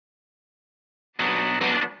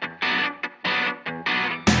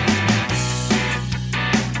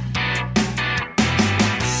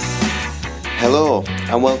Hello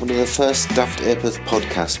and welcome to the first Daft Apeth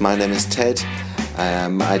podcast. My name is Ted.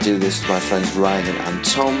 I do this with my friends Ryan and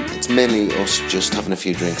Tom. It's mainly us just having a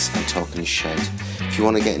few drinks and talking shit. If you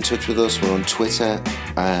want to get in touch with us, we're on Twitter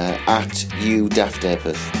at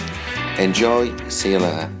 @UDaftApeth. Enjoy. See you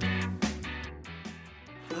later.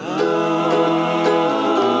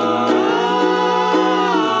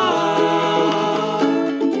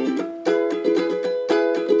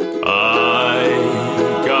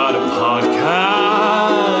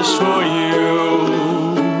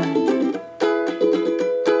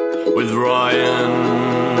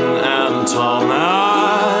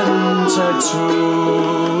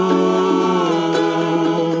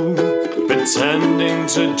 Pretending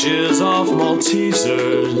to jizz off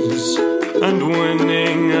Maltesers and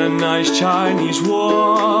winning a nice Chinese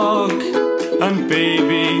wok, and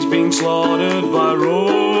babies being slaughtered by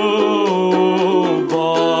robots.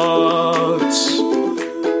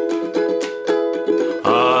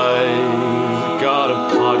 I got a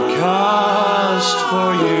podcast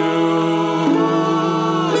for you.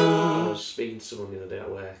 I was speaking to someone the other day at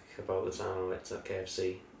work about the time I went to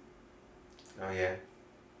KFC. Oh yeah.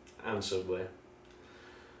 And Subway,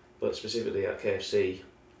 but specifically at KFC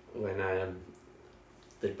when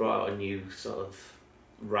they brought out a new sort of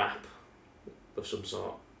wrap of some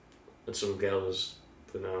sort, and some girl was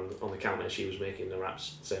putting on the counter. She was making the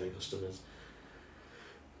wraps, serving customers,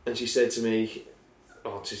 and she said to me,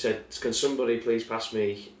 "Can somebody please pass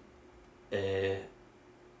me a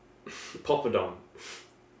poppadom?"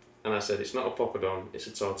 And I said, "It's not a poppadom, it's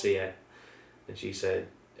a tortilla." And she said,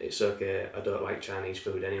 "It's okay, I don't like Chinese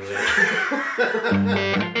food anyway."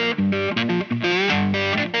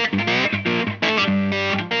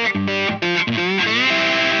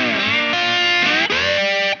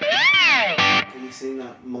 Can you see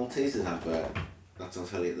that Maltesers advert that's on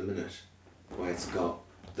telly at the minute, where it's got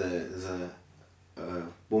there's a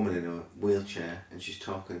woman in a wheelchair and she's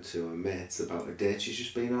talking to her mates about a date she's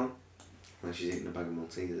just been on, and she's eating a bag of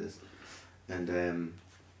Maltesers, and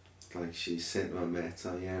like she's saying to her mates,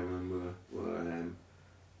 "Oh yeah, I remember we're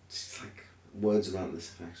just like words about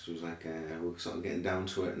this effect." She was like, "We're sort of getting down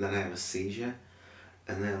to it, and then I have a seizure,"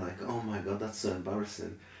 and they're like, "Oh my god, that's so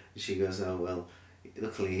embarrassing." And she goes, "Oh well,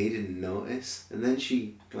 luckily he didn't notice." And then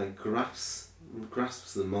she like grasps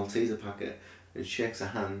the Malteser packet and shakes her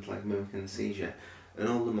hand like mimicking a seizure, and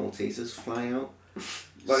all the Maltesers fly out.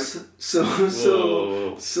 Like so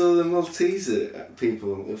the Malteser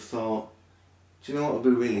people have thought, do you know what would be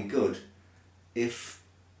really good? If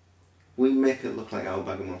we make it look like our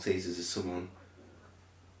bag of Maltesers is someone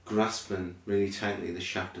grasping really tightly the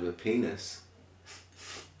shaft of a penis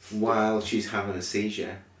while she's having a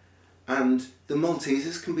seizure, and the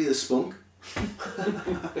Maltesers can be the spunk.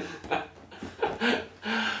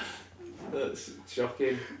 That's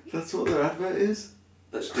shocking. That's what their advert is.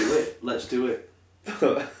 Let's do it.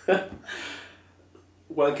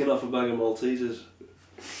 Wanking off a bag of Maltesers.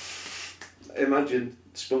 Imagine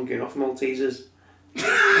spunking off Maltesers.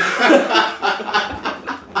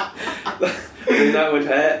 That would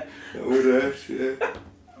hurt. That would hurt, yeah.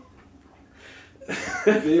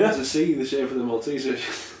 You'd be able to see the shape of the Maltesers.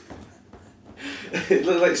 It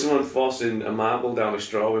looked like someone forcing a marble down a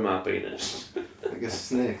straw with my penis. Like a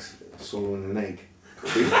snake swallowing an egg.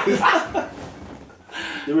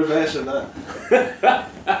 The reverse of that.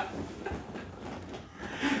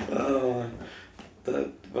 Oh,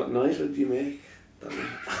 what noise would you make?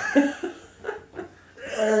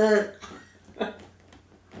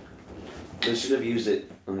 They should have used it,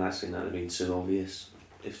 and actually that would have been too obvious.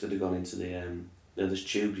 If they'd have gone into the there's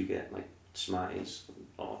tubes you get, like Smarties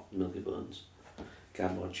or Milky Buns,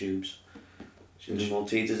 cardboard tubes. Should have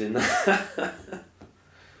Maltesers in there.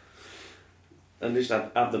 And just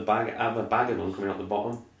have a bag of them coming out the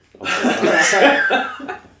bottom.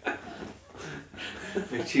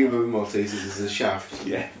 A tube of Maltesers is a shaft.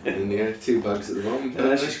 Yeah. And yeah, 2 bags at the bottom. And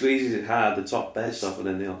then she squeezes it hard, the top bursts off, and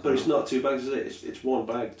then they'll. But it's not 2 bags, is it? It's 1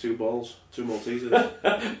 bag, 2 balls, 2 Maltesers.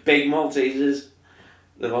 Big Maltesers.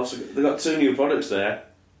 They've got 2 new products there: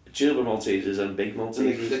 Children Maltesers and Big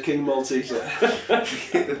Maltesers. The King Malteser.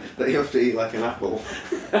 That you have to eat like an apple.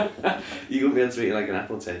 You wouldn't be able to eat it like an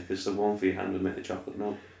apple, Ted, because the one for your hand would make the chocolate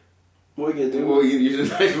melt. What are you going to do? What, you use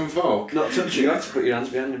a knife and fork? Not touching You it. have to put your hands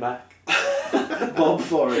behind your back. Bob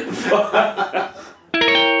for it.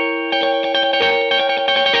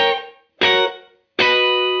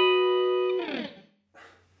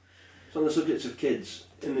 So on the subject of kids,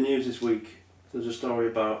 in the news this week, there's a story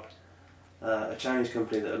about a Chinese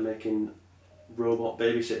company that are making robot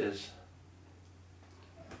babysitters.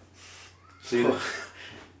 See that?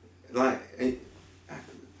 Like,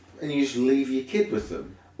 and you just leave your kid with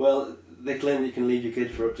them? Well, they claim that you can leave your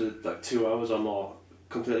kid for up to like 2 hours or more,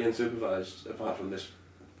 completely unsupervised, apart from this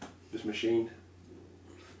machine.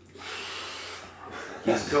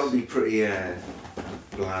 You've got to be pretty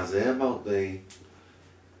blasé about the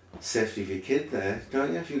safety of your kid there,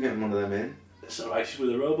 don't you, if you get one of them in? It's alright, she's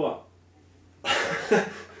with a robot.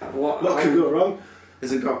 What could go wrong?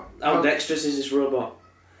 Has it got... How dexterous is this robot?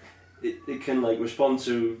 It can like respond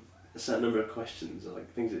to a certain number of questions,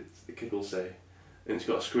 like things that the kid will say, and it's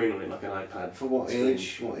got a screen on it like an iPad. For what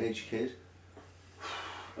age? What age kid?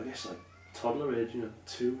 I guess like toddler age,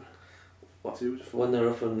 2. What? 2 to 4. When they're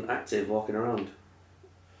up and active, walking around.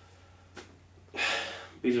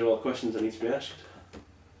 These are all questions that need to be asked.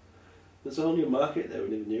 There's a whole new market there we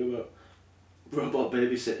never knew about. Robot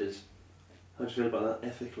babysitters. How do you feel about that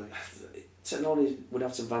ethically? Technology would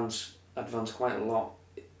have to advance quite a lot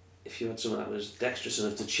if you had someone that was dexterous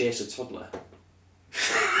enough to chase a toddler.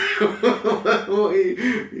 What are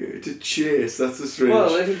you, to chase? That's a strange...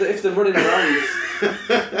 Well, if they're running around,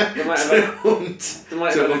 they might have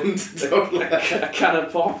a can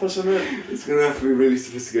of pop or something. It's going to have to be really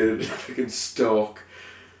sophisticated if we can stalk.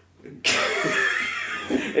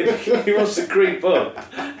 If he wants to creep up,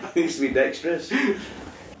 he needs to be dexterous.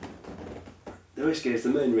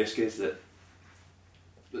 The main risk is that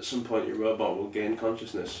at some point your robot will gain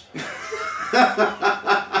consciousness.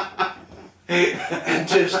 And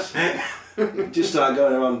just start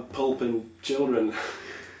going around pulping children.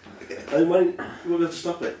 And when we'll be able to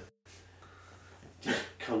stop it? Just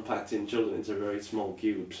compacting children into very small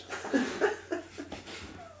cubes.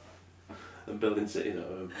 And building cities at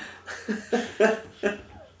home.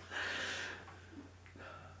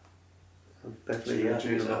 Definitely, I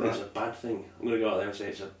think it's a bad thing. I'm going to go out there and say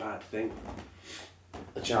it's a bad thing.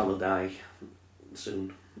 A child will die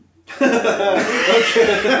soon. Okay.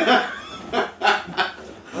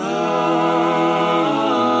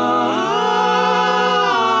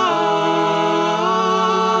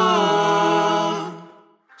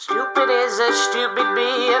 Stupid is a stupid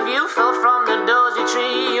bee. If you fell from the dozy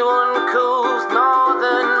tree, you uncouth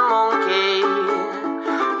northern monkey.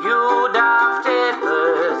 You daft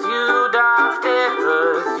Epworth, you daft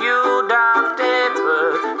Epworth, you daft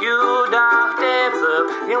Epworth, you daft Epworth.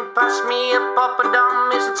 You pass me a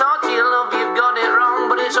poppadom, it's a tortilla love, you've got it wrong,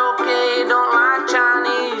 but it's okay, don't like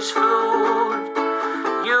Chinese food.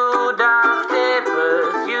 You daft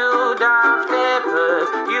Epworth, you daft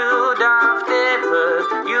Epworth, you daft Epworth,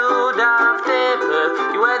 you daft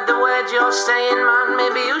Epworth. You had the words you're saying, man,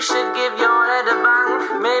 maybe you should give your head a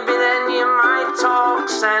bang, maybe then you might talk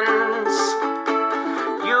sense.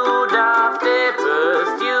 You daft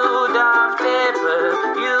Epworth, you daft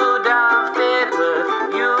Epworth, you daft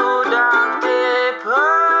Epworth, you daft Epworth.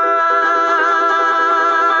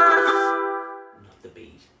 Not the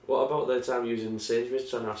bees. What about the time using Sainsbury's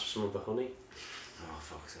trying to ask for some of the honey? Oh,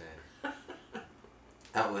 fuck's sake.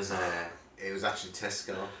 That was, it was actually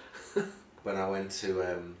Tesco. When I went to,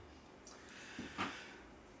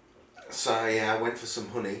 I went for some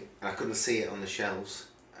honey, and I couldn't see it on the shelves.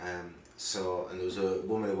 And there was a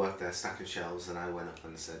woman who worked there stacking shelves, and I went up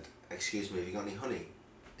and said, "Excuse me, have you got any honey?"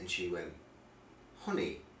 And she went,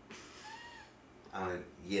 "Honey?" I went,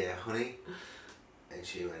 "Yeah, honey." And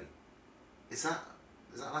she went, Is that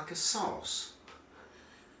like a sauce?"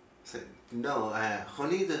 I said, "No,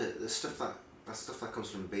 honey, the stuff that comes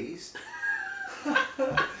from bees."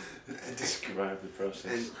 Describe the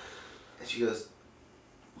process. And she goes,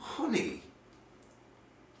 "Honey?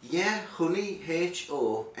 Yeah, honey,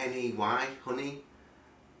 Honey, honey."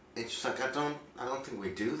 And she's like, I don't think we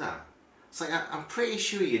do that. It's like, I'm pretty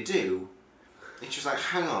sure you do. And she's like,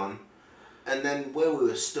 "Hang on." And then where we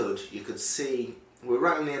were stood, you could see, we were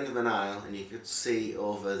right on the end of an aisle, and you could see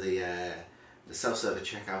over the self-service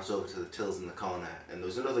checkouts over to the tills in the corner, and there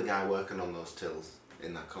was another guy working on those tills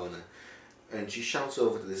in that corner. And she shouts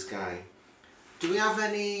over to this guy, "Do we have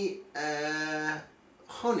any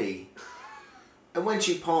honey?" And when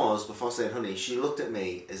she paused before saying honey, she looked at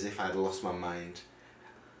me as if I'd lost my mind.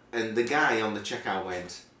 And the guy on the checkout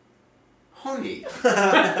went, "Honey?"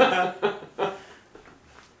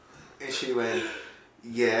 And she went,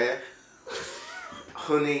 "Yeah,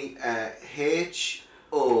 honey,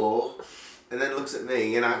 H-O," and then looks at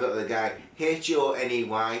me, and I got the guy,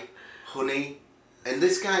 H-O-N-E-Y, honey. And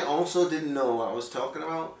this guy also didn't know what I was talking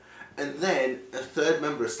about. And then a third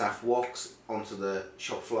member of staff walks onto the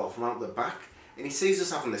shop floor from out the back, and he sees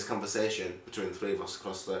us having this conversation between the three of us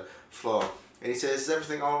across the floor, and he says, "Is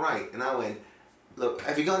everything all right?" And I went, "Look,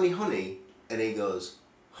 have you got any honey?" And he goes,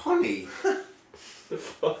 "Honey?"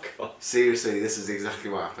 Fuck off. Seriously, this is exactly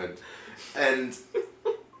what happened. And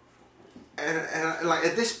like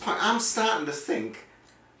at this point, I'm starting to think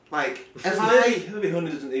Like, if maybe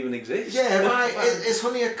honey doesn't even exist. Yeah, is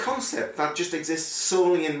honey a concept that just exists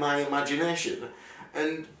solely in my imagination?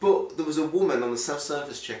 But there was a woman on the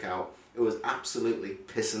self-service checkout who was absolutely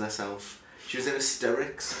pissing herself. She was in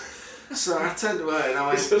hysterics. So I turned to her and I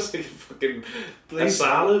went, It's just like a fucking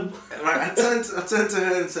asylum. right, I turned to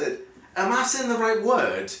her and said, am I saying the right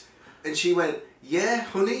word? And she went, yeah,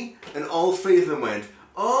 honey. And all three of them went,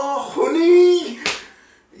 oh, honey.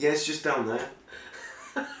 Yeah, it's just down there.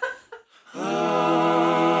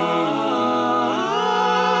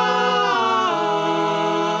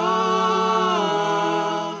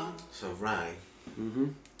 So, Rai. Mm-hmm.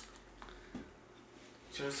 Do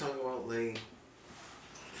you want to talk about the...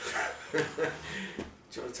 Do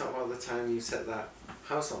you want to talk about the time you set that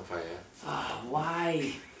house on fire?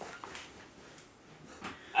 Why?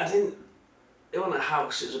 I didn't... It wasn't a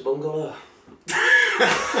house, it was a bungalow.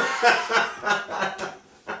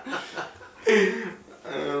 Okay.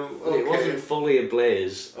 It wasn't fully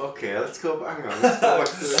ablaze. Okay, let's go back. Hang on. Let's go back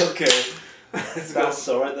to the... Okay. That's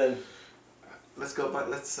alright then. Let's go back.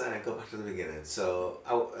 Let's go back to the beginning. So,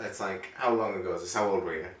 it's like, how long ago is this? How old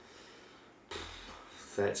were you?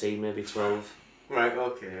 13, maybe 12. Right.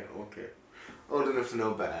 Okay. Old enough to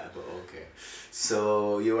know better, but okay.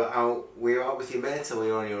 So you were out. Were you out with your mates, or were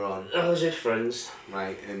you on your own? I was with friends.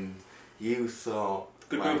 Right, and you thought.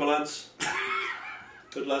 Good right, group of lads.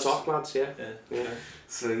 Good lads. Top lads, yeah. Yeah.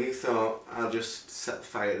 So you thought, I'll just set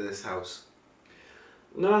fire to this house.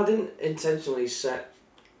 No, I didn't intentionally set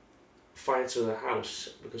fire to the house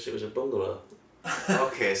because it was a bungalow.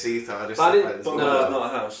 Okay, so you thought, I'll just But I set didn't- fire to this Bungalow's house. not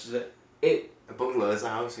a house, is it? A bungalow is a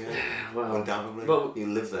house, yeah. Well, Undoubtedly. but- You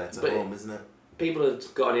live there, it's a but- home, isn't it? people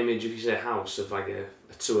have got an image, if you say house, of like a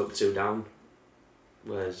 2 up, 2 down.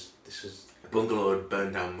 Whereas this is... A bungalow would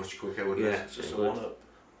burn down much quicker, wouldn't Yeah. it? It's just It a would. one up.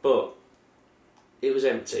 But it was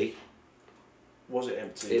empty. Was it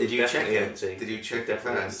empty? It Did was you check definitely it? empty. Did you check it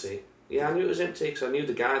Definitely first? empty. Yeah, I knew it was empty because I knew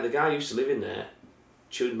the guy. The guy used to live in there,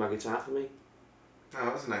 tuned my guitar for me. Oh,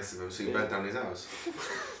 that was nice of him, so you Yeah. burnt down his house.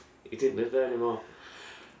 He didn't live there anymore.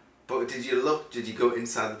 But did you go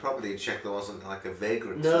inside the property and check there wasn't like a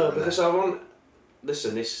vagrant? No, over because there? I want...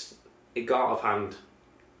 Listen, it got out of hand.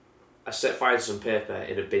 I set fire to some paper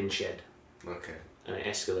in a bin shed Okay. and it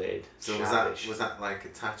escalated. So sharpish. was that like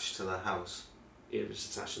attached to the house? It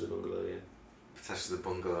was attached to the bungalow, yeah. Attached to the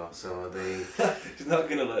bungalow, so they... He's not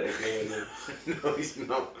gonna let it go, is he? No, he's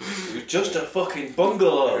not. It was just a fucking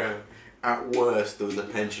bungalow. Yeah. At worst, there was a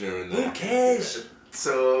pensioner in there. Who cares?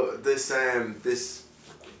 So this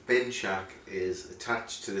bin shack is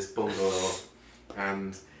attached to this bungalow,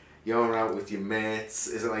 and you're out with your mates.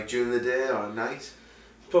 Is it like during the day or at night?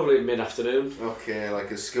 Probably mid-afternoon. Okay, like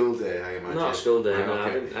a school day, I imagine. Not a school day, Right, no.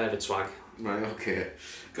 okay. I have a twag. Right, okay.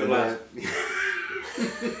 Good And, lad.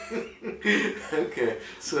 Okay,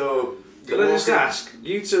 so... Can I just ask,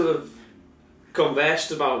 you two have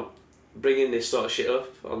conversed about bringing this sort of shit up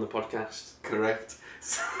on the podcast? Correct.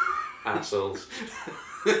 Assholes.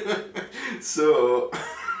 So...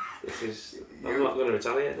 This is... I'm not going to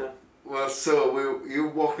retaliate now. Well, so you're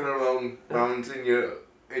walking around in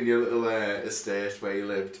your little estate where you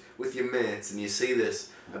lived with your mates, and you see this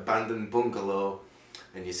abandoned bungalow,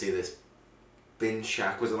 and you see this bin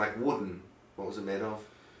shack. Was it like wooden? What was it made of?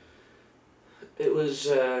 It was,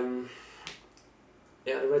 it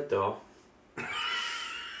had a red door.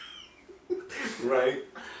 Right.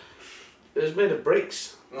 It was made of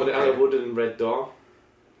bricks, but it had a Okay. wooden red door.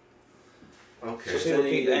 Okay. Just People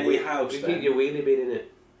any- keep their any wheel- house you then? keep your wheelie bin in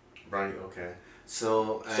it. Right. Okay.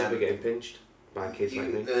 So. Stop it getting pinched by kids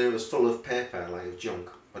like me. It was full of paper, like junk.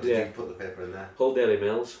 Or did Yeah. you put the paper in there? Whole Daily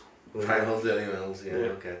Mills. Right, all Daily Mills. Yeah. Yeah.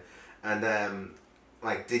 Okay. And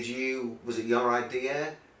like, was it your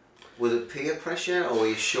idea? Was it peer pressure, or were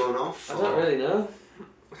you shown off? I don't or- really know.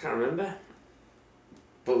 I can't remember.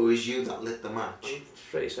 But it was you that lit the match. I'm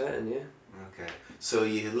pretty certain, yeah. Okay. So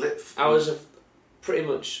you lit. I was pretty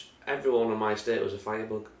much everyone on my estate was a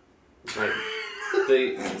firebug. Like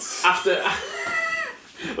after.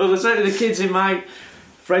 Well, there's certainly the kids in my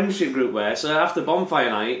friendship group were. So after bonfire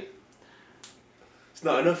night, It's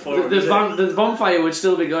not enough for him, is it? the bonfire would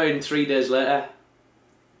still be going 3 days later.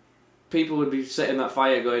 People would be setting that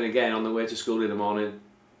fire going again on the way to school in the morning.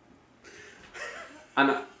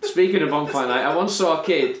 And speaking of bonfire night, I once saw a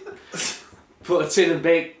kid put a tin of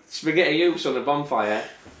baked spaghetti hoops on a bonfire,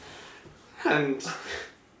 and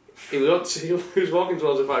he was walking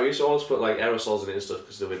towards the fire. We used to always put like aerosols in it and stuff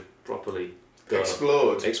because they would properly go.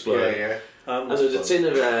 Explode. Explode. Yeah. And there was a tin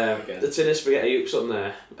of Again. the tin of spaghetti hoops on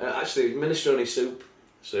there. Actually, minestrone soup,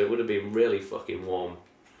 so it would have been really fucking warm.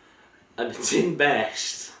 And the tin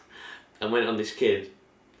burst and went on this kid.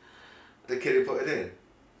 The kid who put it in.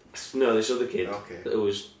 No, this other kid Okay. who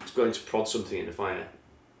was going to prod something in the fire,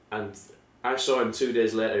 and I saw him 2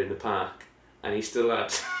 days later in the park, and he still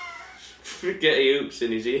had spaghetti hoops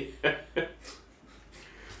in his ear.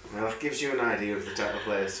 Well, that gives you an idea of the type of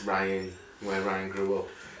place where Ryan grew up.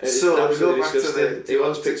 It's So we go absolutely back to disgusting. the. He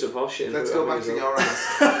once picked up horse shit. and Let's put it go on back to his your ass.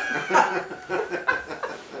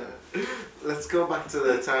 Let's go back to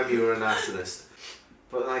the time you were an arsonist.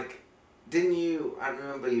 But like, didn't you? I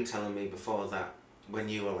remember you telling me before that when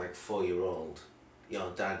you were like 4-year-old, your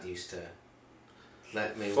dad used to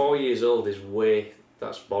let me. 4 years old is way.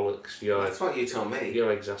 That's bollocks. That's what you told me.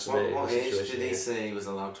 You're exacerbating What the age situation. did he here. say he was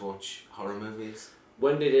allowed to watch horror movies?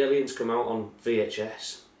 When did Aliens come out on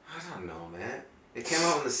VHS? I don't know, mate. It came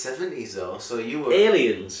out in the 70s though, so you were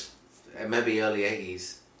Aliens. maybe early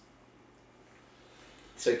 80s.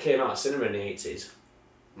 So it came out of cinema in the 80s.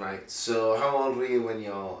 Right. So how old were you when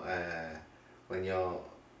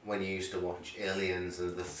you used to watch Aliens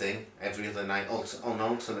and The Thing every other night on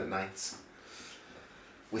alternate nights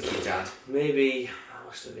with your dad? Maybe I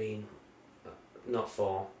must have been not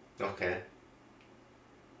 4. Okay.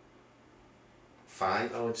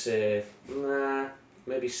 5. I would say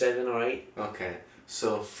maybe 7 or 8. Okay.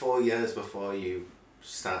 So 4 years before you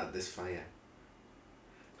started this fire.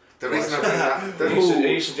 The reason I bring that. Are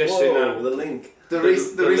you suggesting Whoa, the link. The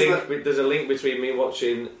reason that. there's a link between me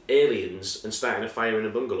watching Aliens and starting a fire in a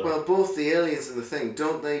bungalow? Well, both the Aliens and The Thing,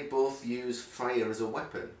 don't they both use fire as a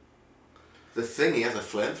weapon? The Thing, he has a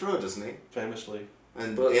flamethrower, doesn't he? Famously.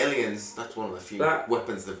 And But Aliens, that's one of the few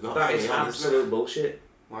weapons they've got. that is early on, isn't it? absolute bullshit.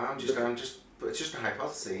 Well, but it's just a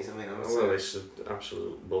hypothesis. I mean, I'm not Well, saying- it's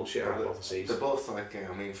absolute bullshit But hypothesis. They're both like,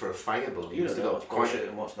 I mean, for a fireball, You must don't have know got what's bullshit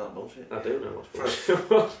and what's not bullshit. I don't know what's For a-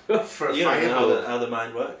 bullshit. for a You don't know fireball. how the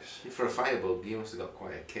mind works. For a firebug, you must have got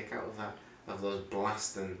quite a kick out of that, of those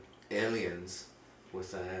blasting aliens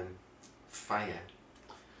with fire.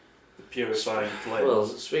 Purifying flames. Well,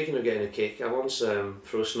 speaking of getting a kick, I once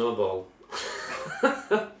threw a snowball.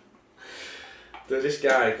 There's this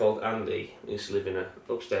guy called Andy. He used to live in a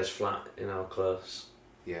upstairs flat in our close,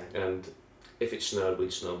 Yeah. and if it snowed,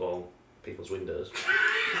 we'd snowball people's windows.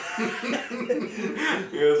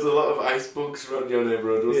 There's a lot of ice bugs around your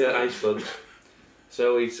neighbourhood, wasn't Yeah, ice bugs.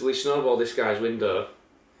 So we snowballed this guy's window,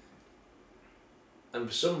 and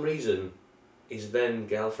for some reason, his then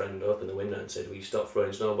girlfriend opened the window and said, "Will you stop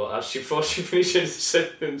throwing snowballs?" Before she finished the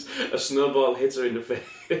sentence, a snowball hit her in the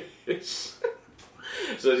face.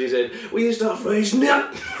 So she said, "Will you stop throwing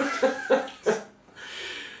snap?"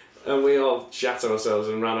 And we all shat ourselves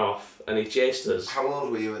and ran off, and he chased us. How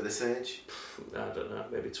old were you at this age? I don't know,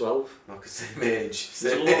 maybe 12. Like same age.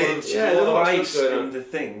 There's a Same lot age. of, Yeah, a lot of lots of ice stuff going on. in the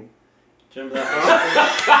thing. Do you remember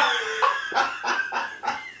that?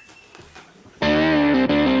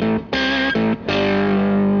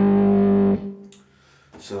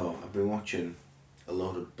 So, I've been watching a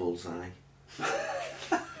load of Bullseye.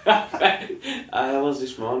 I was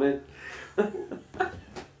this morning.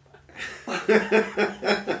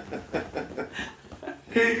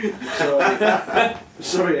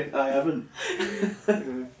 Sorry, I haven't.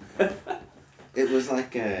 It was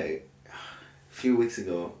like a few weeks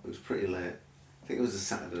ago, it was pretty late. I think it was a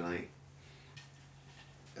Saturday night.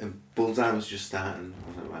 And Bullseye was just starting. I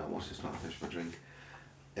was like, right, I'll watch this while I finish my drink.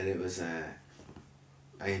 And it was,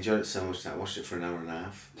 I enjoyed it so much that I watched it for an hour and a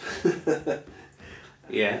half.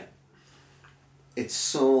 Yeah. It's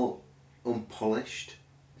so unpolished.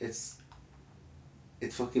 It's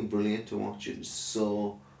fucking brilliant to watch. It's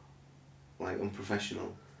so like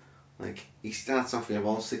unprofessional. Like he starts off, you have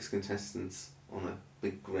all 6 contestants on a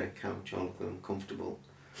big grey couch, all of them comfortable,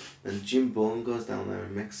 and Jim Bone goes down there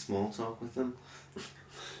and makes small talk with them,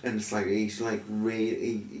 and it's like he's like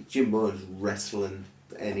Jim Bone's wrestling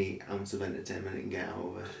any ounce of entertainment he can get out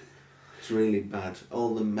of it. It's really bad.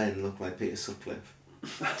 All the men look like Peter Sutcliffe.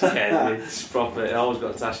 Yeah, it's proper. It always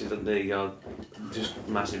got tashes under your just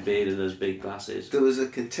massive beard and those big glasses. There was a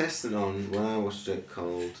contestant on when I watched it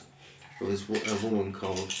called. There was a woman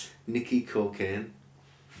called Nikki Cocaine.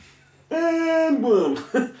 And one,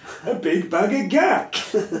 a big bag of gack.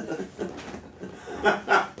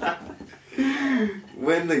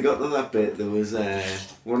 When they got to that bit, there was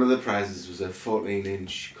one of the prizes was a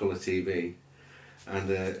 14-inch colour TV, and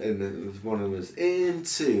there was one of them was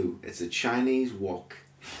into it's a Chinese wok.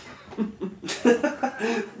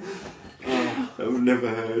 I've never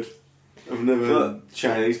heard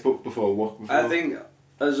Chinese put before wok before. I think,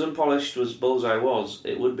 as unpolished as Bullseye was,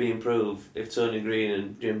 it would be improved if Tony Green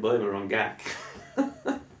and Jim Boyne were on GAC.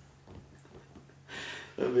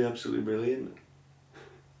 That'd be absolutely brilliant.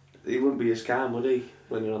 He wouldn't be as calm, would he,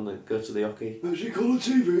 when you're on the go to the hockey? What's your colour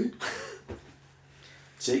TV?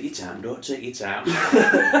 Take your time, don't take your time.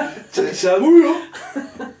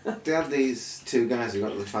 They had these two guys who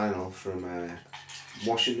got to the final from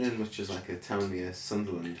Washington, which is like a town near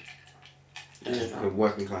Sunderland, a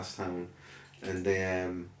working class town, and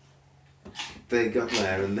they got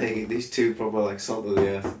there, and these two proper like salt of the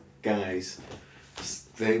earth guys,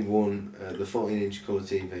 they won the 14-inch colour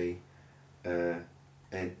TV, and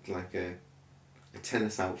like a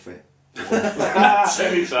tennis outfit.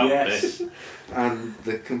 Yes. And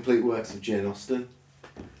the complete works of Jane Austen.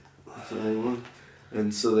 So they won,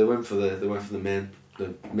 and so they went for the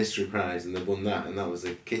mystery prize, and they won that, and that was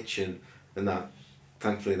a kitchen, and that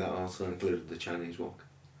thankfully that also included the Chinese wok.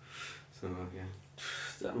 So yeah.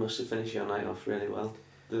 That must have finished your night off really well.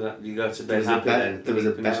 You go to There bed was happy then. there was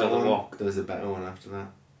a when you saw better the one. walk. There was a better one after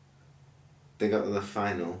that. They got to the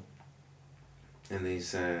final, and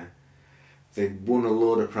they won a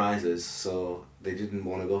load of prizes, so they didn't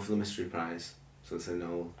want to go for the mystery prize. So they said,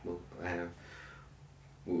 no,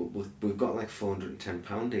 we've got like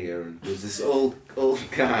 £410 here, and there's this old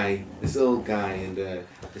guy, and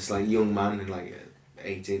this like young man in like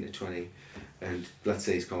 18 to 20, and let's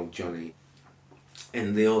say he's called Johnny.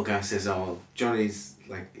 And the old guy says, oh, Johnny's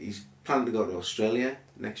like, he's planning to go to Australia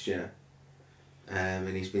next year. And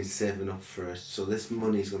he's been saving up for it, so this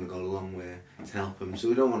money's going to go a long way to help him. So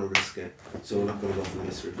we don't want to risk it, so we're not going to go for the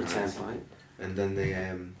mystery prize. And then they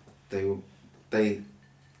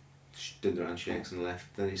did their handshakes and left.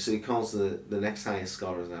 So he calls the next highest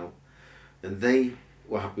scorers out, and they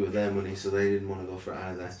were happy with their money, so they didn't want to go for it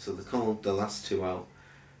either. So they called the last two out.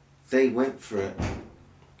 They went for it,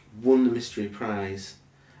 won the mystery prize,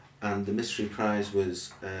 and the mystery prize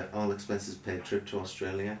was all expenses paid trip to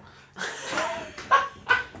Australia.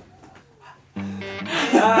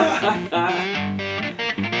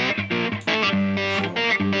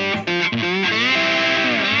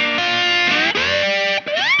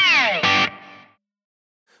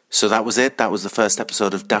 So that was it. That was the first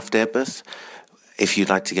episode of Daft Apeth. If you'd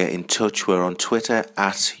like to get in touch, we're on Twitter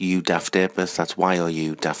 @YouDaftApeth. That's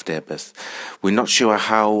YOU Daft Apeth. We're not sure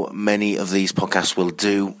how many of these podcasts we'll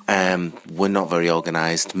do. We're not very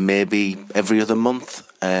organised. Maybe every other month.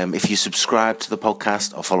 If you subscribe to the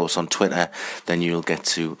podcast or follow us on Twitter, then you'll get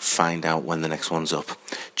to find out when the next one's up.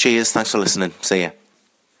 Cheers. Thanks for listening. See ya.